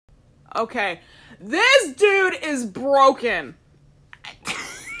Okay. This dude is broken.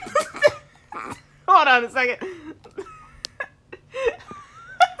 Hold on a second. Isn't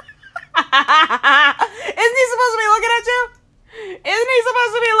he supposed to be looking at you? Isn't he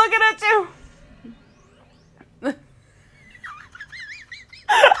supposed to be looking at you?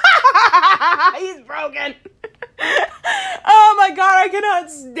 He's broken. Oh my god, I cannot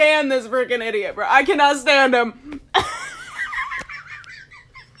stand this freaking idiot, bro. I cannot stand him.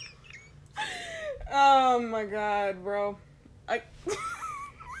 Oh my god, bro.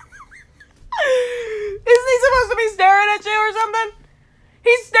 Isn't he supposed to be staring at you or something?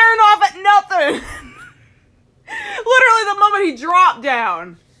 He's staring off at nothing. Literally the moment he dropped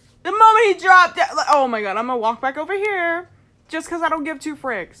down. Oh my god, I'm gonna walk back over here. Just because I don't give two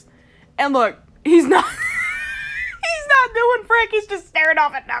fricks. And look, he's not... he's not doing frick. He's just staring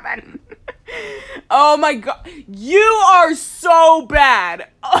off at nothing. Oh my god. You are so bad.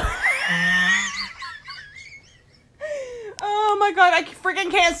 Oh my god, I freaking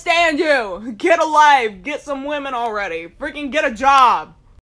can't stand you. Get a life. Get some women already. Freaking get a job.